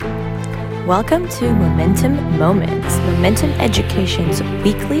Welcome to Momentum Moments, Momentum Education's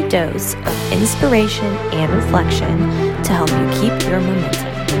weekly dose of inspiration and reflection to help you keep your momentum.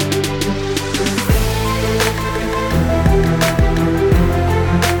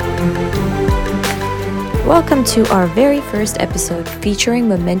 Welcome to our very first episode featuring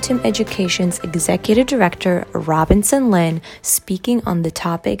Momentum Education's Executive Director Robinson Lynn speaking on the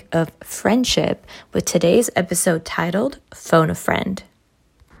topic of friendship with today's episode titled Phone a Friend.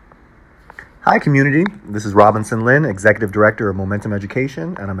 Hi community, this is Robinson Lynn, Executive Director of Momentum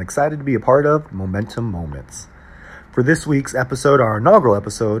Education, and I'm excited to be a part of Momentum Moments. For this week's episode, our inaugural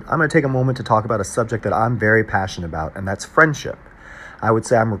episode, I'm going to take a moment to talk about a subject that I'm very passionate about, and that's friendship. I would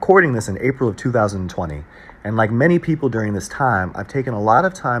say I'm recording this in April of 2020, and like many people during this time, I've taken a lot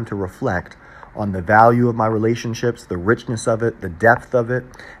of time to reflect on the value of my relationships, the richness of it, the depth of it,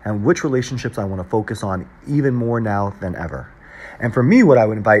 and which relationships I want to focus on even more now than ever. And for me, what I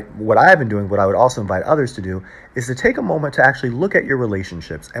would also invite others to do is to take a moment to actually look at your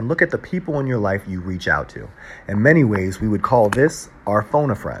relationships and look at the people in your life you reach out to. In many ways, we would call this our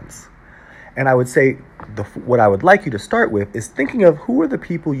phone a friends. And I would say what I would like you to start with is thinking of who are the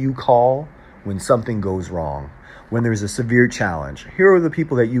people you call when something goes wrong, when there's a severe challenge. Here are the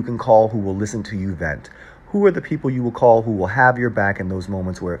people that you can call who will listen to you vent. Who are the people you will call who will have your back in those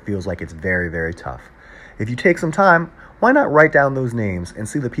moments where it feels like it's very, very tough? If you take some time, why not write down those names and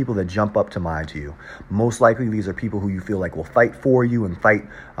see the people that jump up to mind to you? Most likely, these are people who you feel like will fight for you and fight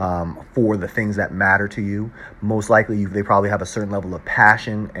for the things that matter to you. Most likely, they probably have a certain level of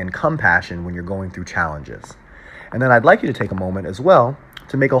passion and compassion when you're going through challenges. And then I'd like you to take a moment as well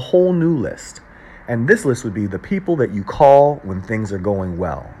to make a whole new list. And this list would be the people that you call when things are going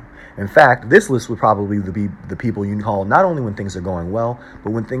well. In fact, this list would probably be the people you can call not only when things are going well,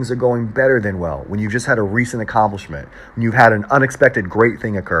 but when things are going better than well, when you've just had a recent accomplishment, when you've had an unexpected great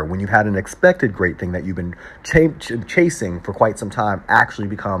thing occur, when you've had an expected great thing that you've been chasing for quite some time actually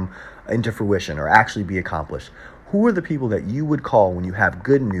become into fruition or actually be accomplished. Who are the people that you would call when you have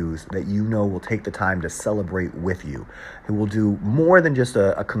good news that you know will take the time to celebrate with you, who will do more than just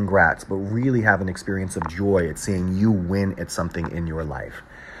a congrats, but really have an experience of joy at seeing you win at something in your life?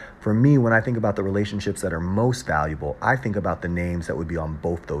 For me, when I think about the relationships that are most valuable, I think about the names that would be on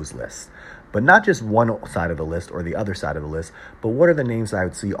both those lists. But not just one side of the list or the other side of the list, but what are the names I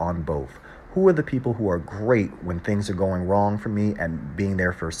would see on both? Who are the people who are great when things are going wrong for me and being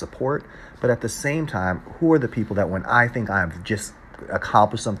there for support? But at the same time, who are the people that when I think I've just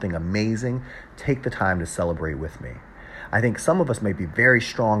accomplished something amazing, take the time to celebrate with me? I think some of us may be very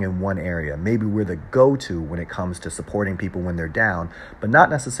strong in one area. Maybe we're the go-to when it comes to supporting people when they're down, but not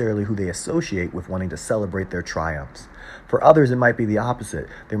necessarily who they associate with wanting to celebrate their triumphs. For others, it might be the opposite.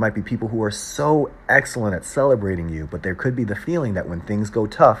 There might be people who are so excellent at celebrating you, but there could be the feeling that when things go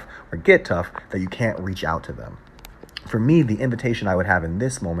tough or get tough, that you can't reach out to them. For me, the invitation I would have in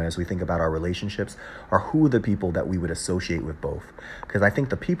this moment as we think about our relationships are who are the people that we would associate with both. Because I think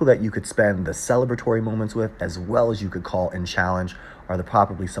the people that you could spend the celebratory moments with as well as you could call and challenge are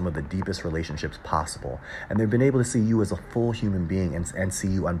probably some of the deepest relationships possible. And they've been able to see you as a full human being and see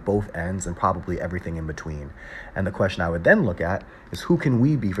you on both ends and probably everything in between. And the question I would then look at is who can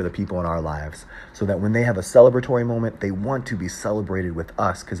we be for the people in our lives so that when they have a celebratory moment, they want to be celebrated with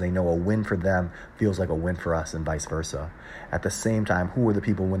us because they know a win for them feels like a win for us and vice versa. At the same time, who are the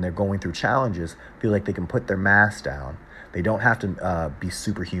people when they're going through challenges feel like they can put their mask down? They don't have to be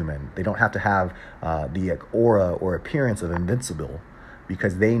superhuman. They don't have to have the aura or appearance of invincible,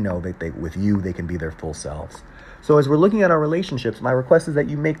 because they know that with you, they can be their full selves. So as we're looking at our relationships, my request is that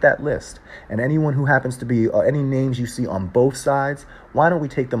you make that list. And anyone who happens to be, any names you see on both sides, why don't we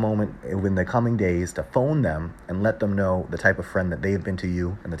take the moment in the coming days to phone them and let them know the type of friend that they've been to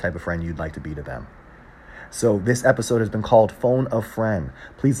you and the type of friend you'd like to be to them. So this episode has been called Phone a Friend.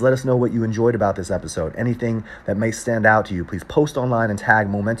 Please let us know what you enjoyed about this episode. Anything that may stand out to you, please post online and tag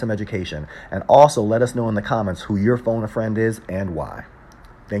Momentum Education. And also let us know in the comments who your phone a friend is and why.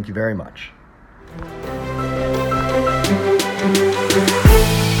 Thank you very much.